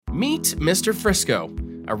Meet Mr. Frisco,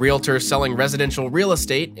 a realtor selling residential real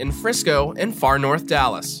estate in Frisco and far north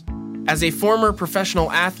Dallas. As a former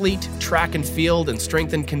professional athlete, track and field, and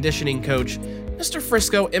strength and conditioning coach, Mr.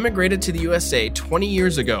 Frisco immigrated to the USA 20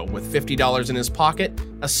 years ago with $50 in his pocket,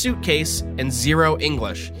 a suitcase, and zero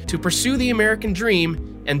English to pursue the American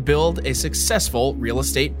dream and build a successful real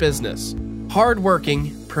estate business.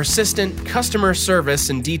 Hardworking, persistent, customer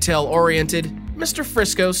service, and detail-oriented, Mr.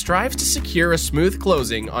 Frisco strives to secure a smooth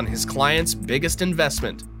closing on his client's biggest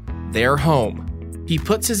investment, their home. He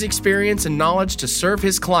puts his experience and knowledge to serve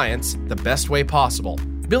his clients the best way possible.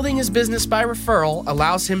 Building his business by referral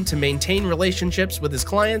allows him to maintain relationships with his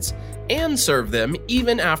clients and serve them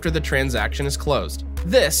even after the transaction is closed.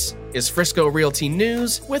 This is Frisco Realty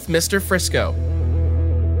News with Mr. Frisco.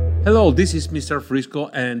 Hello, this is Mr. Frisco,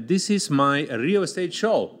 and this is my real estate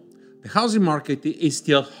show. The housing market is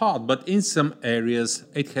still hot, but in some areas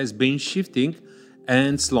it has been shifting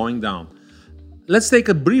and slowing down. Let's take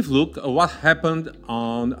a brief look at what happened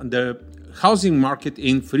on the housing market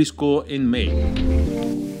in Frisco in May.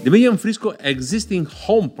 The median Frisco existing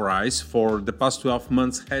home price for the past 12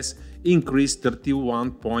 months has increased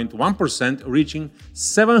 31.1%, reaching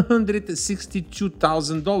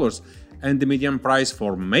 $762,000, and the median price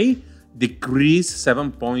for May decreased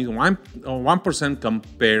 7.1%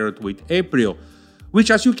 compared with April,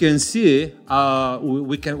 which, as you can see,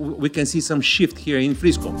 we can see some shift here in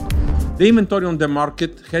Frisco. The inventory on the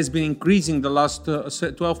market has been increasing the last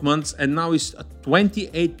 12 months and now is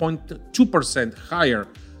 28.2% higher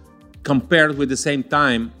compared with the same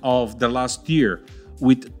time of the last year,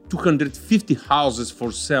 with 250 houses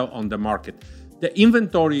for sale on the market. The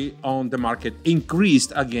inventory on the market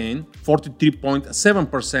increased again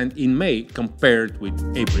 43.7% in May compared with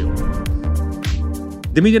April.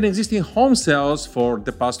 The median existing home sales for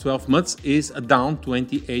the past 12 months is down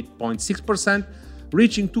 28.6%,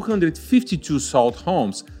 reaching 252 sold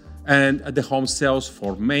homes, and the home sales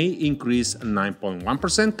for May increased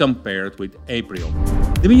 9.1% compared with April.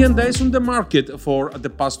 The median days on the market for the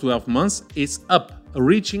past 12 months is up,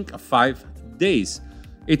 reaching 5 days.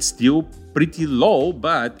 It's still pretty low,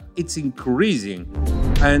 but it's increasing.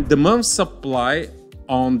 And the month supply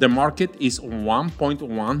on the market is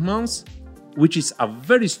 1.1 months, which is a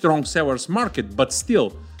very strong seller's market, but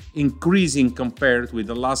still increasing compared with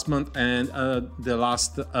the last month and the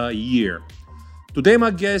last year. Today,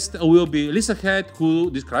 my guest will be Lisa Head, who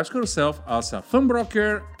describes herself as a fun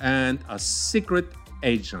broker and a secret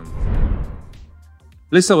agent.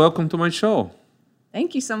 Lisa, welcome to my show.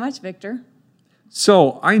 Thank you so much, Victor.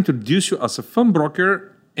 So I introduce you as a fun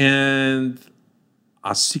broker and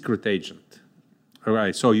a secret agent. All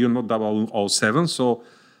right, so you're not 007. So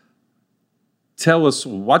tell us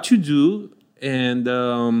what you do and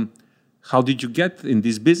how did you get in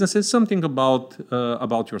this business, and something about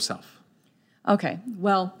yourself. Okay,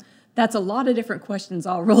 well, that's a lot of different questions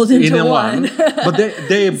all rolled into one. But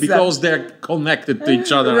they because they're connected to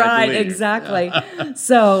each other, right, I believe. Exactly.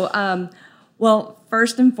 So, well,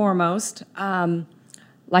 first and foremost,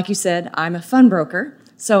 like you said, I'm a fun broker.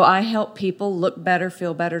 So I help people look better,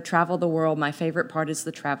 feel better, travel the world. My favorite part is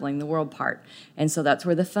the traveling the world part. And so that's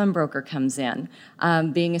where the fun broker comes in.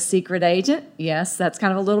 Being a secret agent, yes, that's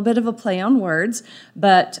kind of a little bit of a play on words.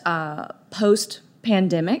 But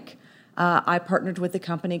post-pandemic, I partnered with a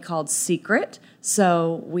company called Seacret.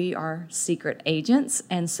 So we are secret agents.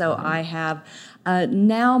 And so I have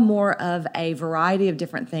now more of a variety of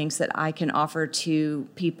different things that I can offer to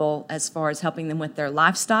people as far as helping them with their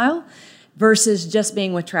lifestyle versus just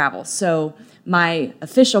being with travel. So my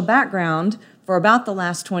official background for about the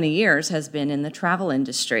last 20 years has been in the travel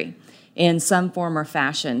industry in some form or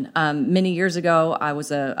fashion. Many years ago, I was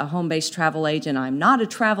a home-based travel agent. I'm not a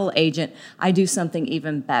travel agent. I do something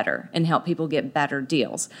even better and help people get better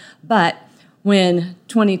deals. But when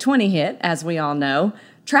 2020 hit, as we all know,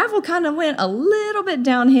 travel kind of went a little bit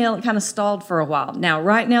downhill. It kind of stalled for a while. Now,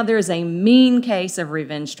 right now, there is a mean case of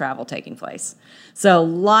revenge travel taking place. So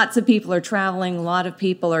lots of people are traveling. A lot of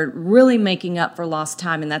people are really making up for lost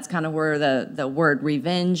time, and that's kind of where the word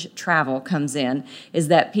revenge travel comes in, is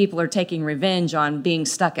that people are taking revenge on being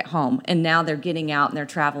stuck at home, and now they're getting out and they're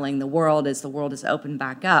traveling the world as the world is opened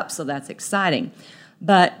back up, so that's exciting.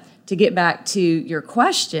 But to get back to your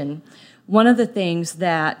question, one of the things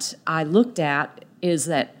that I looked at is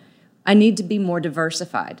that I need to be more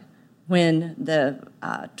diversified. When the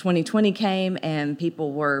 2020 came and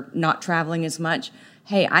people were not traveling as much,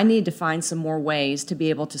 hey, I need to find some more ways to be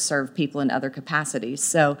able to serve people in other capacities.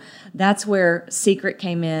 So that's where Seacret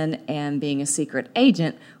came in, and being a secret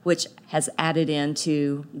agent, which has added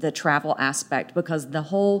into the travel aspect, because the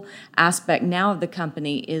whole aspect now of the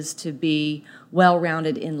company is to be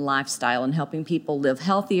well-rounded in lifestyle and helping people live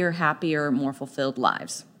healthier, happier, more fulfilled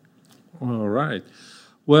lives. All right.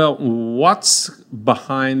 Well, what's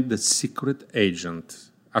behind the secret agent?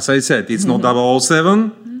 As I said, it's not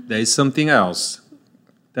 007. There is something else.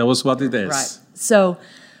 Tell us what it is. Right. So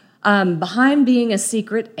behind being a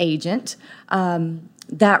secret agent,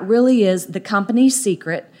 that really is the company's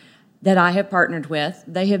secret that I have partnered with.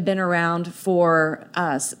 They have been around for,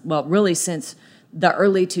 really since the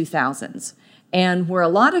early 2000s. And where a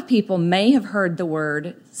lot of people may have heard the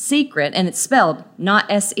word secret, and it's spelled not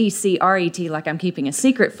S-E-C-R-E-T like I'm keeping a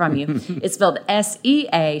secret from you. It's spelled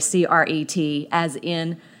S-E-A-C-R-E-T, as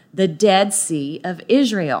in the Dead Sea of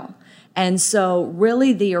Israel. And so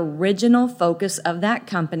really the original focus of that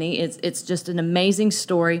company, it's just an amazing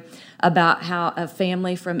story about how a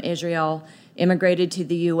family from Israel immigrated to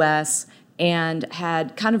the U.S. and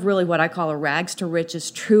had kind of really what I call a rags to riches,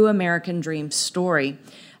 true American dream story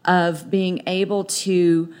of being able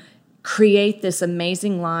to create this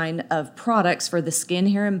amazing line of products for the skin,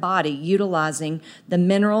 hair, and body, utilizing the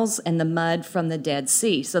minerals and the mud from the Dead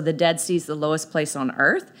Sea. So the Dead Sea is the lowest place on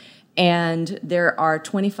earth, and there are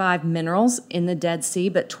 25 minerals in the Dead Sea,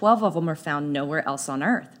 but 12 of them are found nowhere else on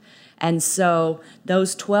earth. And so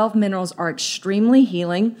those 12 minerals are extremely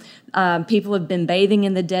healing. People have been bathing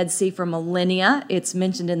in the Dead Sea for millennia. It's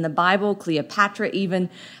mentioned in the Bible. Cleopatra even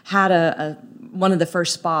had one of the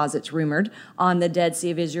first spas, it's rumored, on the Dead Sea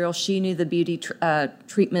of Israel. She knew the beauty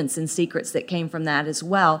treatments and secrets that came from that as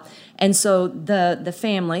well. And so the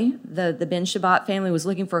family, the Ben Shabbat family, was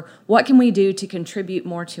looking for, what can we do to contribute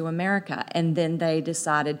more to America? And then they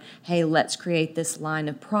decided, hey, let's create this line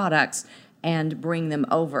of products and bring them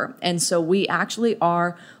over. And so we actually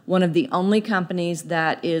are one of the only companies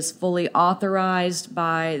that is fully authorized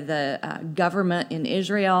by the government in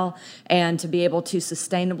Israel, and to be able to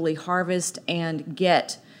sustainably harvest and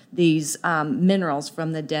get these minerals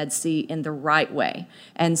from the Dead Sea in the right way.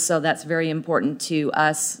 And so that's very important to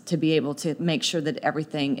us to be able to make sure that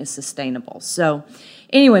everything is sustainable. So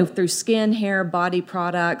anyway, through skin, hair, body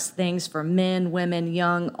products, things for men, women,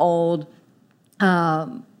 young, old,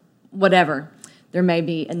 whatever there may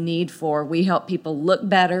be a need for. We help people look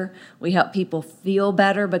better. We help people feel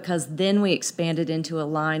better, because then we expanded into a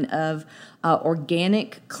line of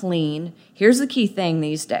organic, clean. Here's the key thing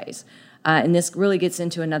these days, and this really gets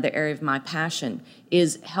into another area of my passion,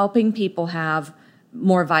 is helping people have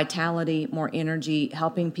more vitality, more energy,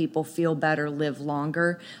 helping people feel better, live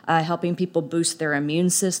longer, helping people boost their immune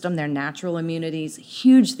system, their natural immunity is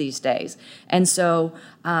huge these days. And so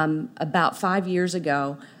about 5 years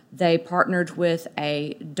ago, they partnered with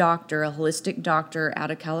a doctor, a holistic doctor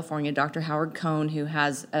out of California, Dr. Howard Cohn, who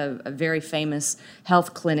has a very famous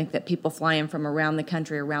health clinic that people fly in from around the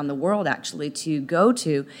country, around the world actually, to go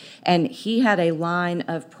to. And he had a line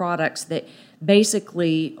of products that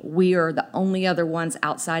basically we are the only other ones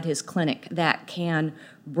outside his clinic that can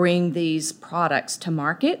bring these products to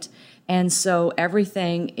market. And so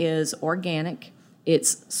everything is organic.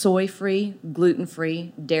 It's soy-free,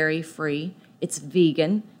 gluten-free, dairy-free. It's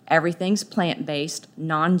vegan. Everything's plant-based,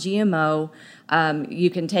 non-GMO. You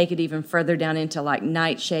can take it even further down into like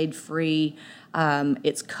nightshade-free.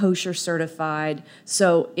 It's kosher certified.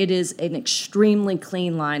 So it is an extremely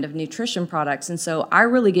clean line of nutrition products. And so I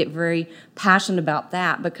really get very passionate about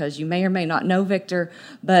that, because you may or may not know, Viktor,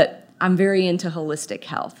 but I'm very into holistic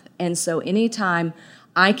health. And so anytime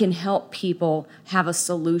I can help people have a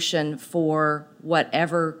solution for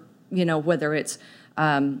whatever, whether it's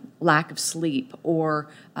lack of sleep or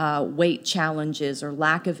weight challenges or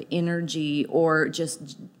lack of energy or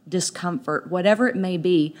just discomfort, whatever it may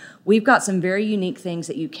be, we've got some very unique things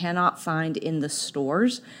that you cannot find in the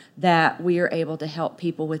stores that we are able to help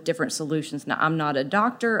people with different solutions. Now, I'm not a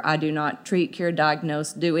doctor. I do not treat, cure,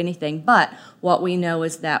 diagnose, do anything. But what we know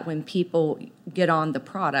is that when people get on the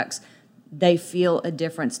products, they feel a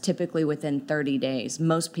difference typically within 30 days,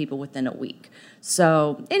 most people within a week.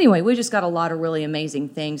 So anyway, we just got a lot of really amazing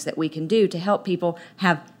things that we can do to help people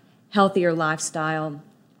have healthier lifestyle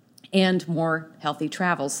and more healthy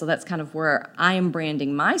travels. So that's kind of where I am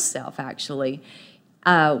branding myself, actually,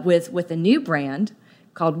 with a new brand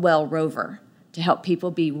called Well Rover, to help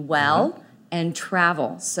people be well and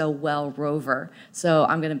travel. So Well Rover. So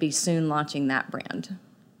I'm going to be soon launching that brand.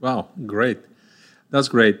 Wow, great. That's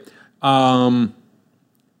great.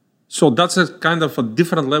 So that's a kind of a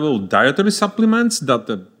different level of dietary supplements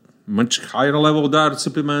that much higher level diet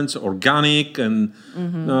supplements, organic, and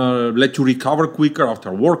let you recover quicker after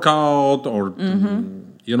a workout or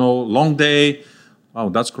long day. Oh,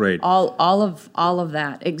 that's great. All of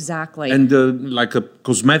that, exactly. And like a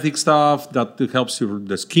cosmetic stuff that helps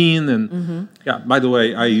the skin. And yeah, by the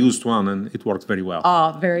way, I used one and it worked very well.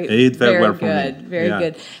 Oh, very well good. For me. Very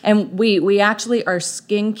good. And we actually are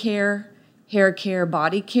skin care, hair care,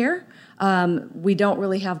 body care. We don't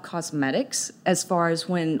really have cosmetics as far as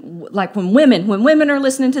when women are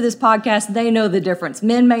listening to this podcast, they know the difference.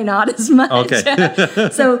 Men may not as much. Okay.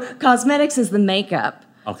 So cosmetics is the makeup.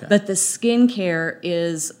 Okay. But the skincare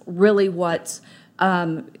is really what's,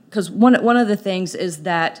 because one of the things is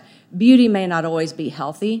that beauty may not always be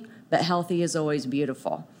healthy, but healthy is always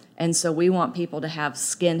beautiful. And so we want people to have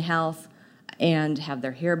skin health and have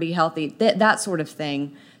their hair be healthy, that sort of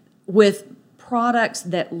thing, with products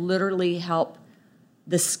that literally help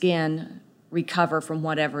the skin recover from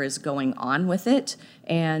whatever is going on with it.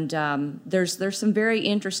 And there's some very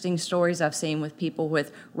interesting stories I've seen with people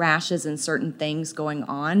with rashes and certain things going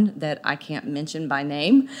on that I can't mention by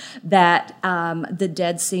name, that the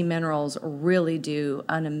Dead Sea minerals really do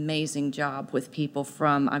an amazing job with people,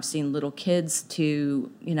 from I've seen little kids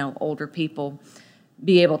to older people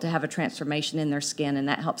be able to have a transformation in their skin, and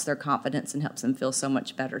that helps their confidence and helps them feel so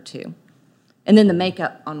much better too. And then the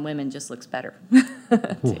makeup on women just looks better.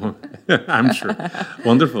 I'm sure.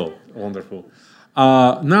 Wonderful.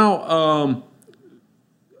 Now,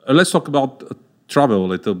 let's talk about travel a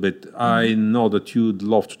little bit. I know that you'd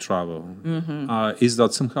love to travel. Is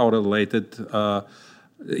that somehow related?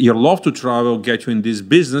 Your love to travel get you in this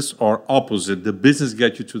business, or opposite? The business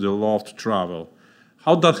get you to the love to travel?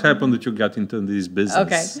 How that happened that you got into this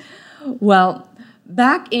business? Okay. Well,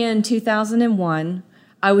 back in 2001,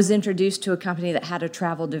 I was introduced to a company that had a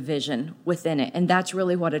travel division within it, and that's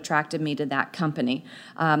really what attracted me to that company.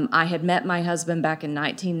 I had met my husband back in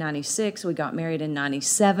 1996. We got married in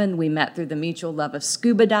 97. We met through the mutual love of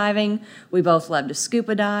scuba diving. We both loved to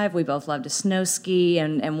scuba dive. We both loved to snow ski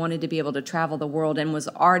and wanted to be able to travel the world, and was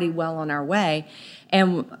already well on our way.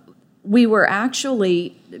 And we were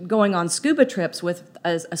actually going on scuba trips with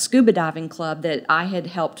a scuba diving club that I had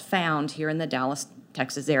helped found here in the Dallas,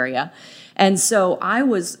 Texas area. And so I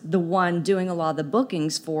was the one doing a lot of the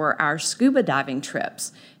bookings for our scuba diving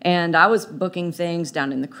trips. And I was booking things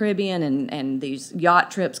down in the Caribbean and these yacht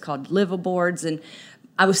trips called liveaboards. And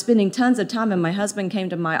I was spending tons of time, and my husband came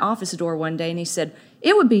to my office door one day and he said,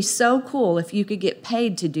 "It would be so cool if you could get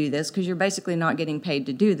paid to do this, because you're basically not getting paid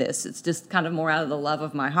to do this. It's just kind of more out of the love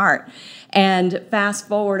of my heart." And fast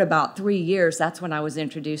forward about 3 years, that's when I was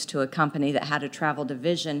introduced to a company that had a travel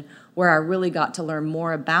division, where I really got to learn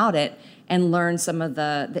more about it and learn some of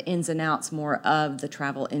the ins and outs more of the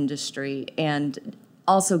travel industry, and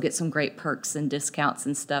also get some great perks and discounts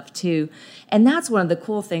and stuff too. And that's one of the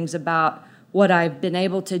cool things about what I've been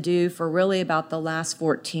able to do for really about the last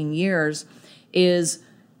 14 years is,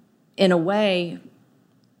 in a way,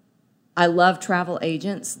 I love travel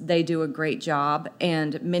agents. They do a great job,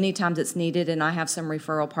 and many times it's needed, and I have some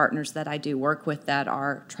referral partners that I do work with that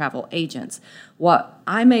are travel agents. What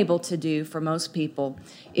I'm able to do for most people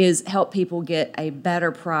is help people get a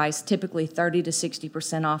better price, typically 30 to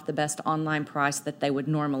 60% off the best online price that they would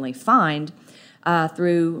normally find,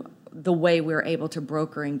 through the way we're able to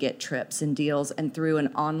broker and get trips and deals, and through an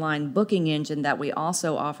online booking engine that we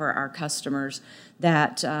also offer our customers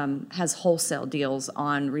that has wholesale deals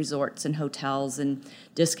on resorts and hotels and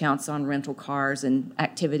discounts on rental cars and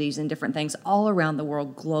activities and different things all around the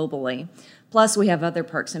world globally. Plus, we have other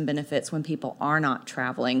perks and benefits when people are not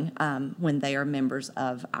traveling, when they are members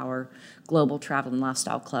of our global travel and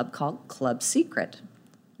lifestyle club called Club Seacret.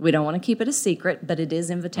 We don't want to keep it a secret, but it is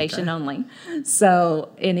invitation only. So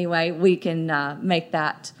anyway, we can make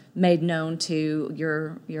that made known to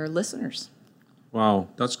your listeners. Wow,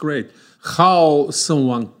 that's great. How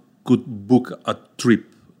someone could book a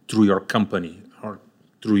trip through your company or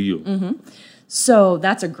through you? So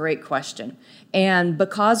that's a great question. And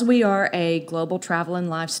because we are a global travel and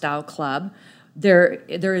lifestyle club, there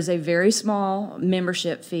is a very small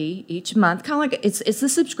membership fee each month, kind of like it's the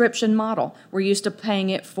subscription model. We're used to paying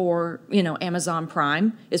it for, Amazon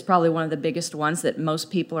Prime is probably one of the biggest ones that most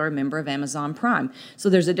people are a member of Amazon Prime. So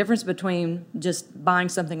there's a difference between just buying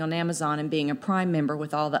something on Amazon and being a Prime member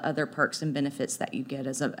with all the other perks and benefits that you get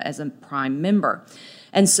as a Prime member.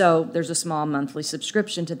 And so there's a small monthly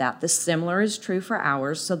subscription to that. The similar is true for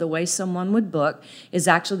ours. So the way someone would book is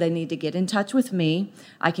actually they need to get in touch with me.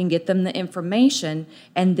 I can get them the information,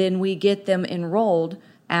 and then we get them enrolled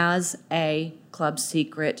as a Club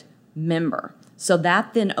Seacret member. So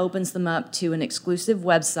that then opens them up to an exclusive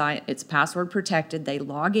website. It's password protected. They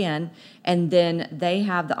log in, and then they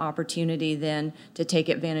have the opportunity then to take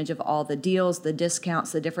advantage of all the deals, the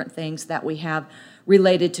discounts, the different things that we have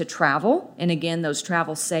related to travel. And again, those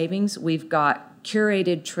travel savings. We've got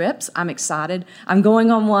curated trips. I'm excited. I'm going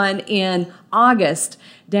on one in August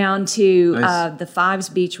down to the Fives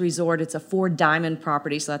Beach Resort. It's a 4-diamond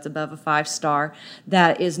property, so that's above a 5-star,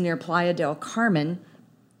 that is near Playa del Carmen.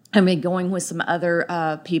 I'm going with some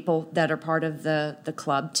other people that are part of the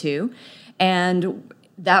club too. And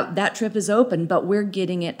that trip is open, but we're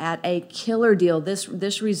getting it at a killer deal.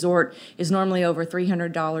 This resort is normally over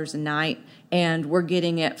 $300 a night, and we're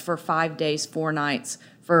getting it for 5 days, 4 nights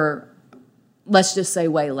for, let's just say,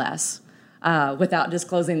 way less, without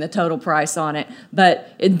disclosing the total price on it.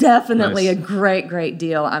 But it definitely a great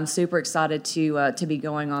deal. I'm super excited to be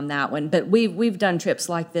going on that one. But we've done trips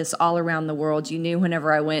like this all around the world. You knew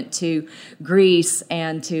whenever I went to Greece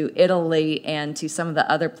and to Italy and to some of the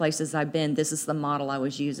other places I've been, this is the model I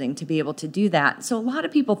was using to be able to do that. So a lot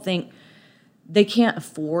of people think they can't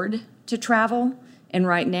afford to travel. And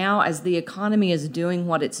right now, as the economy is doing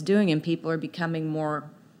what it's doing and people are becoming more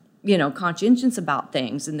conscientious about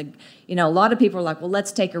things. And, a lot of people are like, well,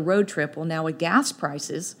 let's take a road trip. Well, now with gas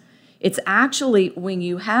prices, it's actually, when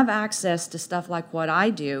you have access to stuff like what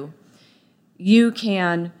I do, you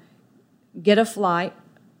can get a flight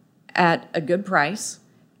at a good price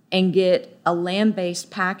and get a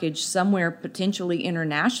land-based package somewhere potentially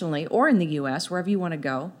internationally or in the U.S., wherever you want to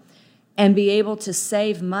go, and be able to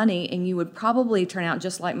save money. And you would probably turn out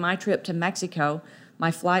just like my trip to Mexico.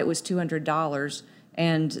 My flight was $200.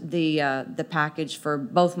 And the package for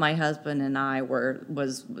both my husband and I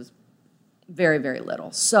was very, very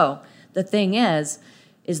little. So the thing is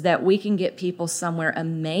that we can get people somewhere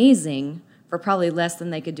amazing for probably less than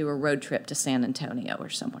they could do a road trip to San Antonio or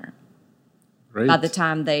somewhere. Great. By the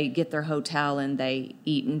time they get their hotel and they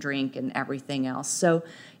eat and drink and everything else. So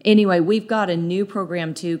anyway, we've got a new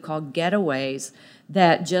program too called Getaways,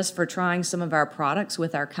 that just for trying some of our products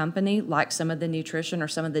with our company, like some of the nutrition or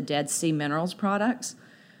some of the Dead Sea Minerals products,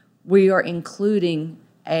 we are including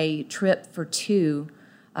a trip for 2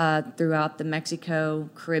 throughout the Mexico,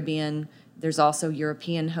 Caribbean. There's also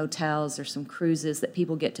European hotels. There's some cruises that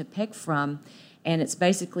people get to pick from, and it's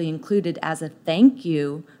basically included as a thank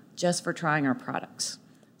you just for trying our products.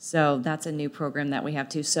 So that's a new program that we have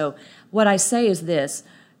too. So what I say is this: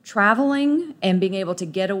 traveling and being able to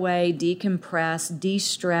get away, decompress,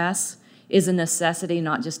 de-stress is a necessity,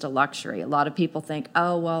 not just a luxury. A lot of people think,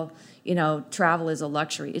 oh, well, travel is a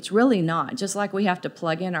luxury. It's really not. Just like we have to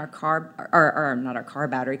plug in our car, or not our car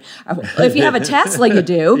battery. If you have a Tesla, you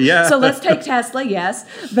do. Yeah. So let's take Tesla, yes.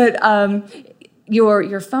 But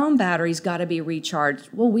your phone battery's got to be recharged.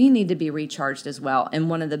 Well, we need to be recharged as well. And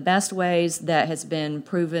one of the best ways that has been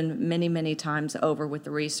proven many, many times over with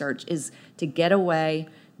the research is to get away,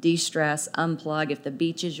 de-stress, unplug. If the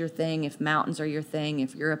beach is your thing, if mountains are your thing,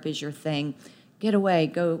 if Europe is your thing, get away,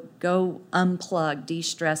 go unplug,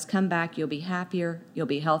 de-stress, come back. You'll be happier, you'll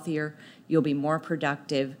be healthier, you'll be more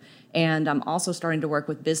productive. And I'm also starting to work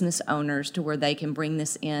with business owners to where they can bring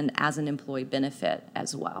this in as an employee benefit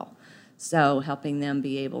as well. So helping them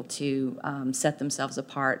be able to set themselves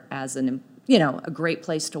apart as a great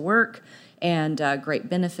place to work and great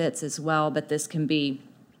benefits as well. But this can be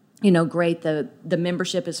great. The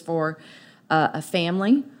membership is for a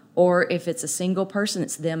family, or if it's a single person,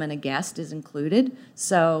 it's them and a guest is included.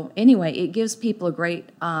 So anyway, it gives people a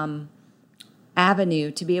great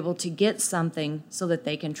avenue to be able to get something so that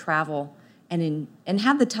they can travel and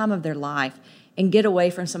have the time of their life and get away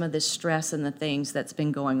from some of this stress and the things that's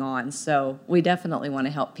been going on. So we definitely want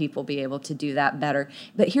to help people be able to do that better.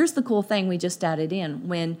 But here's the cool thing we just added in.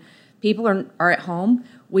 When people are at home,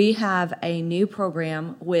 we have a new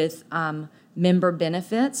program with member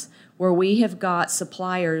benefits where we have got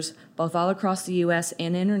suppliers both all across the U.S.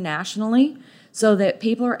 and internationally so that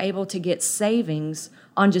people are able to get savings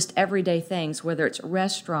on just everyday things, whether it's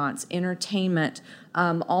restaurants, entertainment,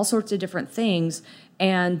 all sorts of different things.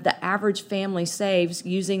 And the average family saves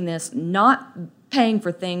using this, not paying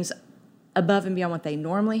for things above and beyond what they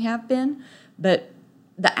normally have been, but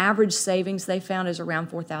the average savings they found is around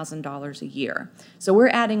 $4,000 a year. So we're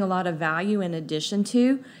adding a lot of value in addition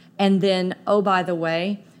to, and then, oh, by the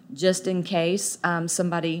way, just in case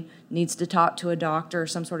somebody needs to talk to a doctor or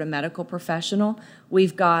some sort of medical professional,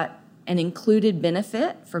 we've got an included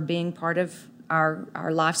benefit for being part of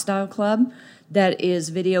our lifestyle club that is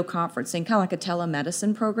video conferencing, kind of like a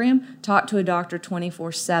telemedicine program. Talk to a doctor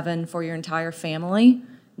 24/7 for your entire family.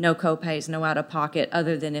 No copays, no out-of-pocket,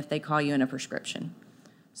 other than if they call you in a prescription.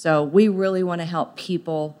 So we really want to help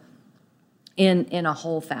people in a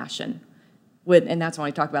whole fashion. And that's when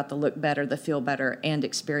we talk about the look better, the feel better, and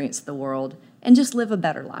experience the world, and just live a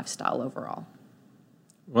better lifestyle overall.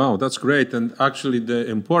 Wow, that's great. And actually, the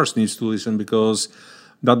employers needs to listen, because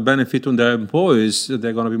that benefit on the employees,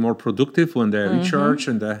 they're going to be more productive when they're recharged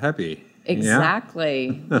and they're happy.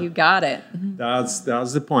 Exactly. Yeah? You got it. That's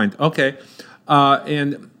the point. Okay.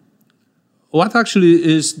 And what actually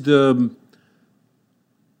is the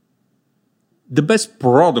best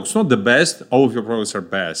products? Not the best, all of your products are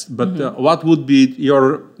best, but what would be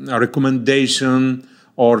your recommendation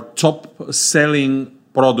or top selling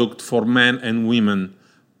product for men and women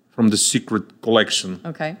from the Seacret collection?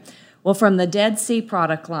 Okay. Well, from the Dead Sea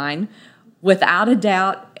product line, without a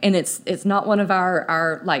doubt, and it's not one of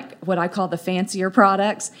our like what I call the fancier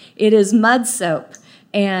products, it is mud soap.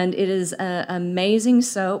 And it is an amazing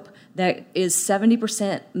soap that is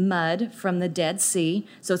 70% mud from the Dead Sea.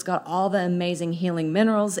 So it's got all the amazing healing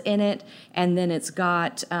minerals in it. And then it's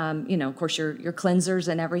got, of course, your cleansers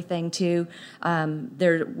and everything too.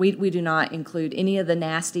 We do not include any of the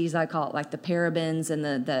nasties, I call it, like the parabens and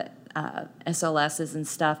the SLSs and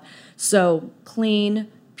stuff. So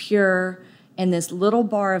clean, pure, and this little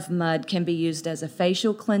bar of mud can be used as a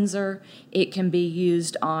facial cleanser. It can be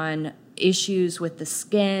used on issues with the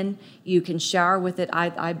skin. You can shower with it.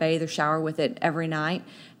 I bathe or shower with it every night.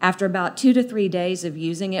 After about 2 to 3 days of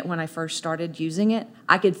using it, when I first started using it,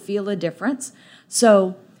 I could feel a difference.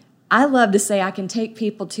 So I love to say I can take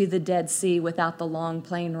people to the Dead Sea without the long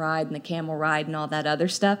plane ride and the camel ride and all that other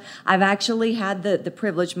stuff. I've actually had the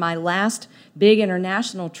privilege. My last big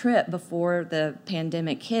international trip before the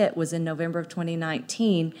pandemic hit was in November of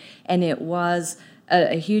 2019, and it was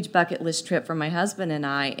a huge bucket list trip for my husband and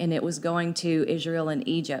I, and it was going to Israel and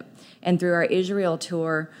Egypt. And through our Israel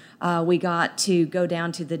tour, we got to go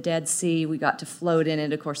down to the Dead Sea. We got to float in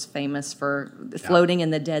it, of course, famous for floating in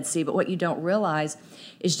the Dead Sea. But what you don't realize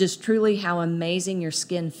is just truly how amazing your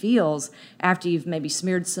skin feels after you've maybe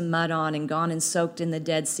smeared some mud on and gone and soaked in the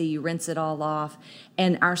Dead Sea. You rinse it all off.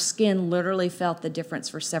 And our skin literally felt the difference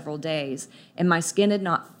for several days. And my skin had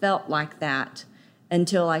not felt like that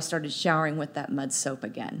until I started showering with that mud soap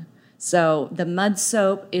again. So the mud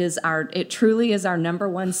soap it truly is our number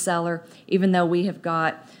one seller, even though we have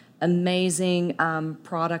got amazing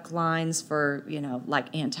product lines for,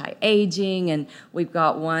 like anti-aging, and we've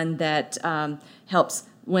got one that helps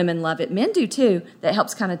women love it. Men do too, that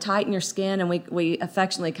helps kind of tighten your skin, and we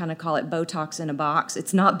affectionately kind of call it Botox in a box.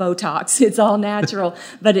 It's not Botox, it's all natural,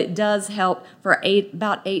 but it does help for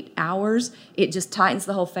about 8 hours. It just tightens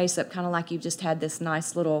the whole face up, kind of like you've just had this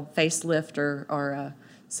nice little facelift or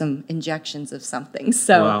some injections of something.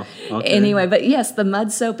 So wow. Okay. Anyway, but yes, the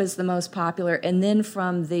mud soap is the most popular. And then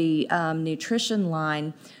from the nutrition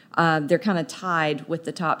line, they're kind of tied with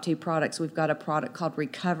the top two products. We've got a product called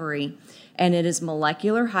Recovery, and it is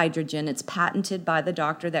molecular hydrogen. It's patented by the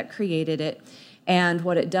doctor that created it. And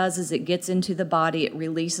what it does is it gets into the body, it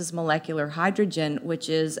releases molecular hydrogen, which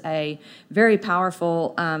is a very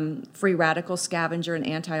powerful free radical scavenger and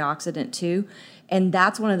antioxidant too. And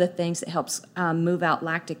that's one of the things that helps move out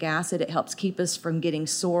lactic acid. It helps keep us from getting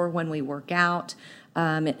sore when we work out.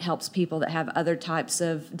 It helps people that have other types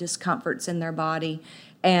of discomforts in their body.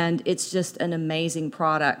 And it's just an amazing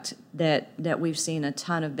product that we've seen a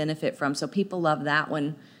ton of benefit from. So people love that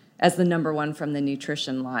one as the number one from the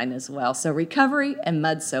nutrition line as well. So Recovery and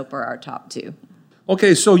mud soap are our top two.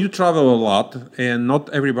 Okay, so you travel a lot, and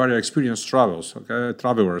not everybody experience travels. Okay,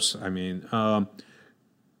 travelers. I mean,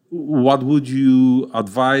 what would you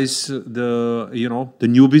advise the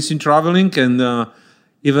newbies in traveling, and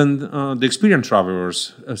even the experienced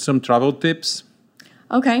travelers? Some travel tips.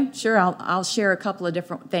 Okay, sure. I'll share a couple of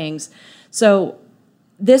different things. So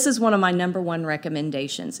this is one of my number one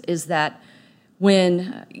recommendations, is that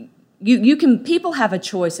when people have a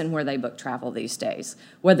choice in where they book travel these days,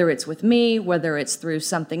 whether it's with me, whether it's through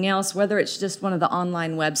something else, whether it's just one of the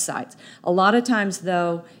online websites. A lot of times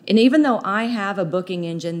though, and even though I have a booking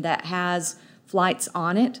engine that has flights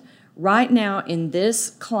on it, right now in this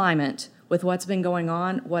climate, with what's been going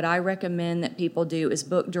on, what I recommend that people do is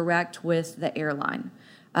book direct with the airline.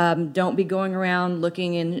 Don't be going around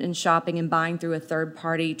looking and shopping and buying through a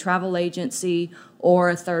third-party travel agency or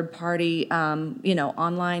a third-party,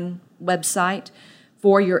 online website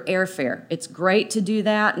for your airfare. It's great to do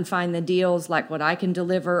that and find the deals like what I can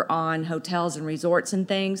deliver on hotels and resorts and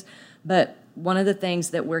things, but one of the things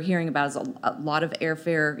that we're hearing about is a lot of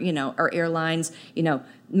airfare, or airlines,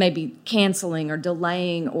 maybe canceling or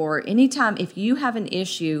delaying, or anytime if you have an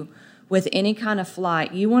issue with any kind of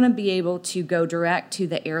flight, you want to be able to go direct to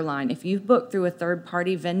the airline. If you've booked through a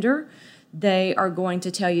third-party vendor, they are going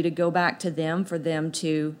to tell you to go back to them for them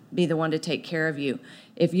to be the one to take care of you.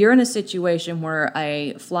 If you're in a situation where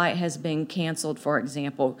a flight has been canceled, for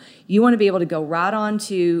example, you want to be able to go right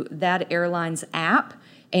onto that airline's app,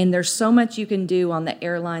 and there's so much you can do on the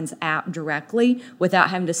airline's app directly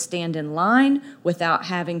without having to stand in line, without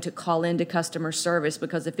having to call into customer service.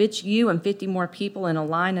 Because if it's you and 50 more people in a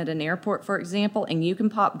line at an airport, for example, and you can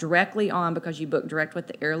pop directly on, because you book direct with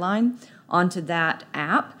the airline, onto that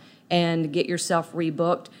app and get yourself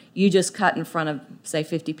rebooked, you just cut in front of, say,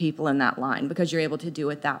 50 people in that line because you're able to do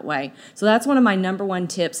it that way. So that's one of my number one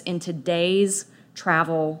tips in today's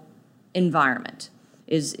travel environment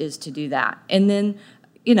is to do that. And then,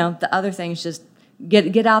 the other thing is just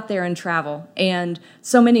get out there and travel. And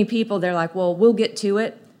so many people, they're like, well, we'll get to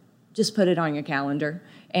it. Just put it on your calendar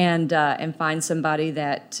and find somebody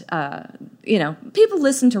that, people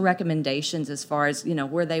listen to recommendations as far as,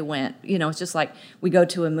 where they went. It's just like we go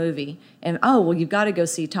to a movie and, oh, well, you've got to go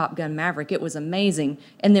see Top Gun Maverick. It was amazing.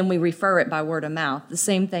 And then we refer it by word of mouth. The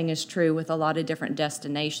same thing is true with a lot of different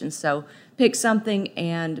destinations. So pick something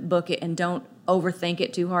and book it, and don't overthink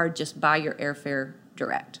it too hard. Just buy your airfare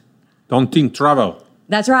direct. Don't think, travel.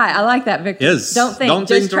 That's right. I like that, Viktor. Yes. Don't think,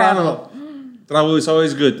 just travel. Travel is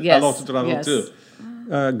always good. Yes. I love to travel too.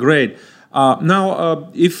 Great. Now,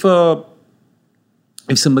 if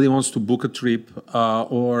somebody wants to book a trip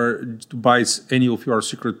or to buy any of your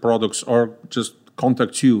secret products or just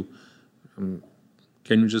contact you,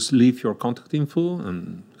 can you just leave your contact info,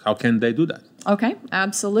 and how can they do that? Okay,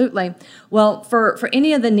 absolutely. Well, for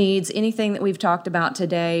any of the needs, anything that we've talked about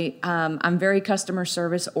today, I'm very customer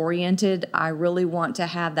service oriented. I really want to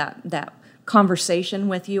have that conversation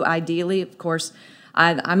with you. Ideally, of course,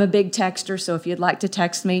 I'm a big texter, so if you'd like to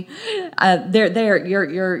text me,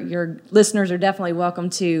 your listeners are definitely welcome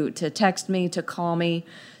to text me, to call me,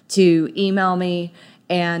 to email me,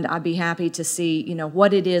 and I'd be happy to see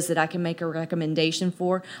what it is that I can make a recommendation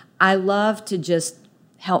for. I love to just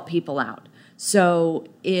help people out. So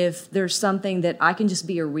if there's something that I can just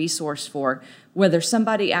be a resource for, whether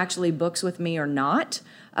somebody actually books with me or not,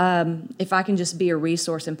 if I can just be a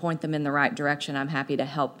resource and point them in the right direction, I'm happy to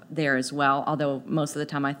help there as well. Although most of the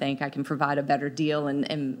time I think I can provide a better deal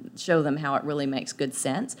and show them how it really makes good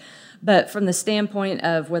sense. But from the standpoint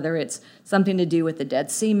of whether it's something to do with the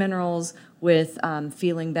Dead Sea minerals, with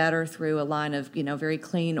feeling better through a line of very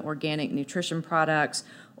clean organic nutrition products,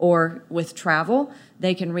 or with travel,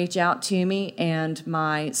 they can reach out to me, and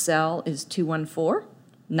my cell is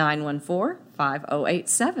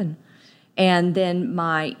 214-914-5087. And then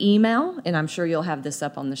my email, and I'm sure you'll have this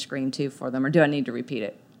up on the screen too for them, or do I need to repeat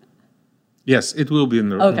it? Yes, it will be in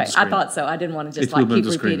the Okay, screen. I thought so. I didn't want to just keep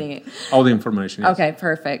repeating it. All the information. Yes. Okay,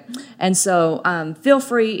 perfect. And so feel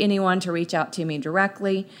free, anyone, to reach out to me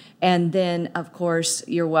directly. And then, of course,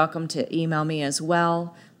 you're welcome to email me as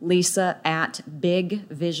well.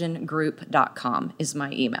 Lisa@bigvisiongroup.com is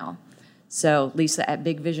my email. So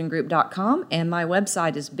Lisa@bigvisiongroup.com, and my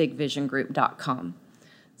website is bigvisiongroup.com.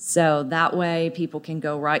 So that way people can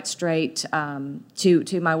go right straight to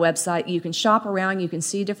my website. You can shop around. You can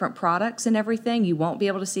see different products and everything. You won't be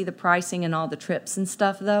able to see the pricing and all the trips and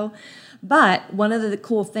stuff, though. But one of the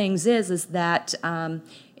cool things is that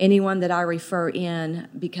anyone that I refer in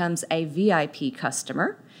becomes a VIP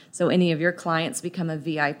customer. So any of your clients become a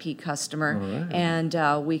VIP customer, right, and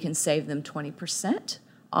we can save them 20%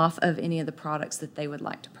 off of any of the products that they would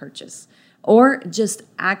like to purchase. Or just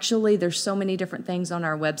actually, there's so many different things on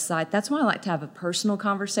our website. That's why I like to have a personal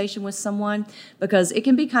conversation with someone, because it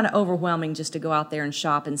can be kind of overwhelming just to go out there and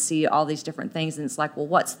shop and see all these different things. And it's like, well,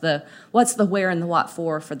 what's the where and the what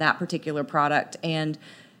for that particular product? And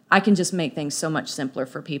I can just make things so much simpler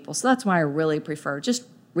for people. So that's why I really prefer just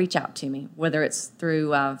reach out to me, whether it's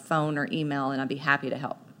through phone or email, and I'd be happy to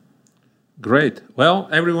help. Great. Well,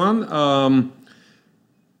 everyone,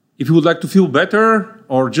 if you would like to feel better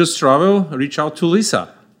or just travel, reach out to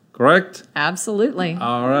Lisa, correct? Absolutely.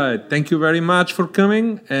 All right. Thank you very much for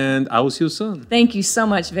coming, and I will see you soon. Thank you so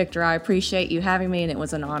much, Viktor. I appreciate you having me, and it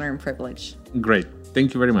was an honor and privilege. Great.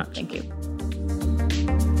 Thank you very much. Thank you.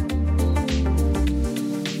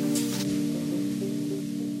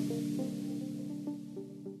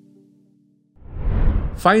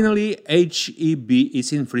 Finally, H-E-B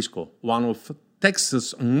is in Frisco. One of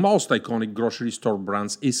Texas' most iconic grocery store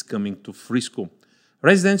brands is coming to Frisco.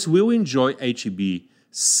 Residents will enjoy H-E-B,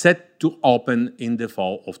 set to open in the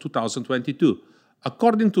fall of 2022.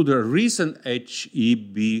 According to the recent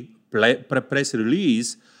H-E-B press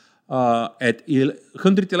release, at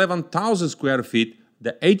 111,000 square feet,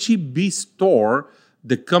 the H-E-B store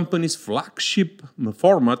The company's flagship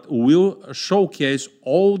format will showcase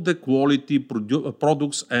all the quality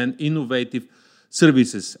products and innovative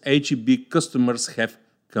services HEB customers have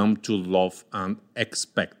come to love and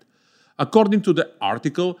expect. According to the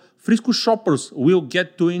article, Frisco shoppers will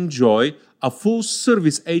get to enjoy a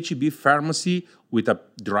full-service HEB pharmacy with a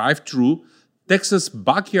drive-thru, Texas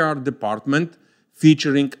backyard department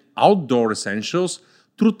featuring outdoor essentials,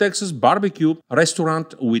 True Texas Barbecue, a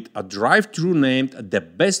restaurant with a drive-thru named the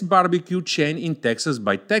best barbecue chain in Texas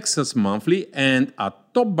by Texas Monthly and a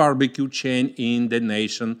top barbecue chain in the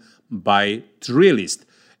nation by Thrillist.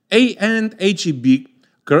 And HEB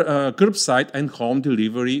curbside and home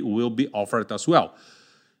delivery will be offered as well.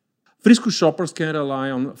 Frisco shoppers can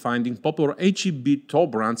rely on finding popular HEB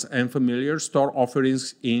top brands and familiar store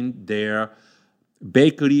offerings in their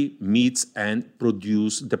bakery, meats, and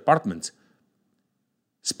produce departments.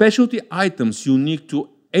 Specialty items unique to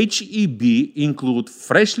HEB include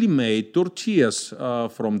freshly made tortillas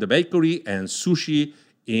from the bakery and sushi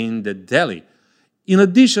in the deli. In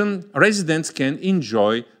addition, residents can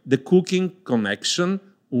enjoy the cooking connection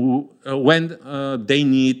when they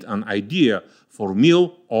need an idea for a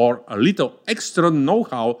meal or a little extra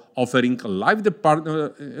know-how, offering a live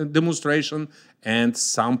demonstration and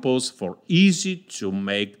samples for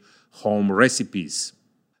easy-to-make home recipes.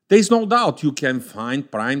 There's no doubt you can find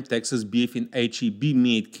prime Texas beef in HEB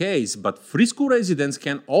meat case, but Frisco residents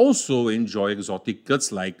can also enjoy exotic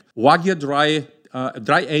cuts like Wagyu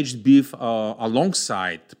dry-aged beef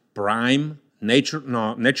alongside prime,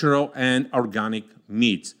 natural, and organic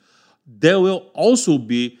meats. There will also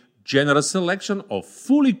be generous selection of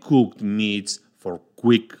fully cooked meats for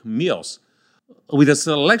quick meals. With a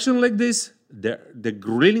selection like this, the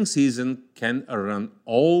grilling season can run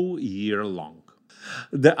all year long.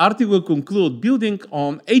 The article concludes, building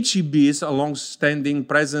on HEB's long-standing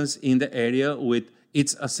presence in the area with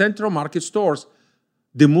its central market stores,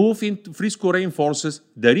 the move into Frisco reinforces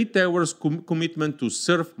the retailer's commitment to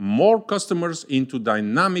serve more customers into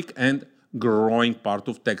dynamic and growing part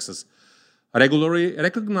of Texas. Regularly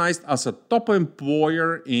recognized as a top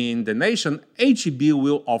employer in the nation, HEB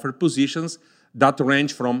will offer positions that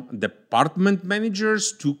range from department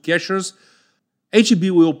managers to cashiers. HEB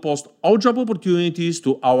will post all job opportunities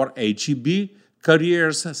to our HEB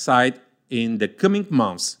careers site in the coming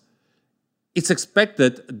months. It's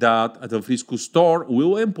expected that the Frisco store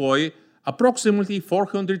will employ approximately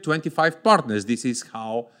 425 partners. This is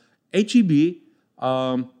how HEB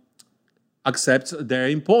accepts their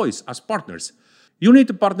employees as partners. You need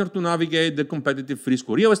a partner to navigate the competitive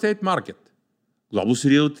Frisco real estate market. Globus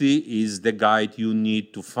Realty is the guide you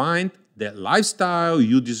need to find the lifestyle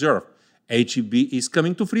you deserve. HEB is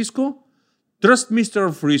coming to Frisco? Trust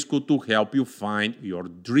Mr. Frisco to help you find your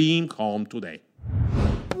dream home today.